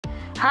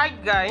Hi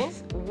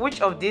guys, which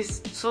of these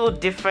two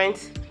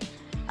different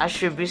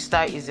Asoebi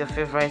style is your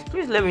favorite?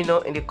 Please let me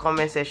know in the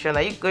comment section.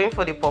 Are you going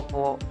for the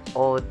purple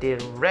or the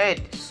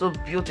red? So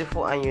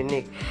beautiful and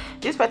unique.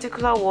 This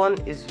particular one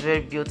is very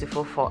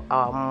beautiful for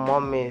our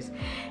mommies.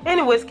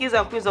 Anyways, kids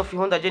and queens of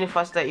Honda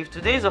Jennifer style, if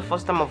today is the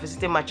first time of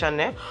visiting my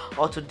channel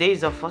or today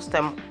is the first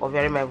time of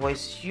hearing my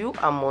voice, you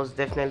are most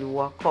definitely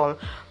welcome.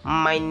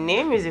 My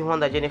name is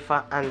Honda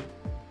Jennifer and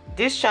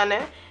this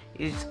channel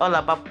is all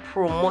about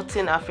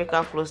promoting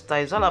African clothes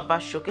styles. It's all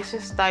about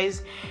showcasing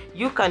styles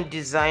you can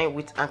design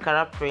with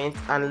Ankara print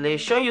and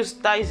lace, showing you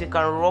styles you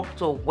can rock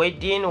to a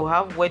wedding. We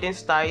have wedding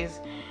styles,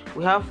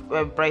 we have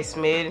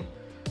bridesmaid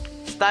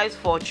styles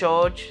for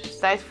church,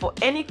 styles for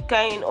any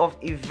kind of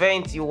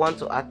event you want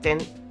to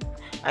attend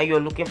and you're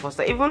looking for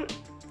style, even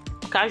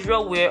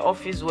casual wear,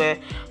 office wear.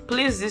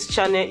 Please, this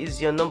channel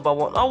is your number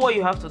one. All what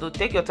you have to do,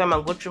 take your time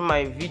and go through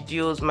my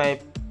videos, my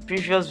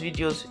previous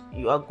videos.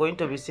 You are going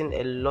to be seeing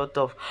a lot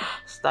of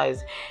styles.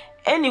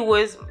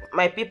 Anyways,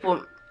 my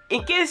people,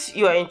 in case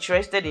you are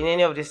interested in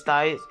any of the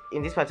styles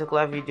in this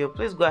particular video,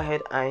 please go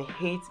ahead and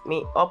hit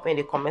me up in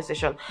the comment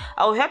section.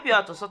 I will help you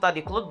out to sort out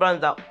the cloth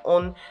brands that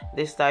own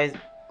the styles.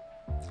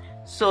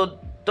 So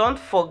don't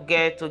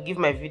forget to give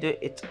my video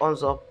a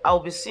thumbs up. I will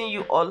be seeing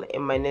you all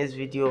in my next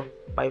video.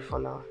 Bye for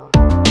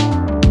now.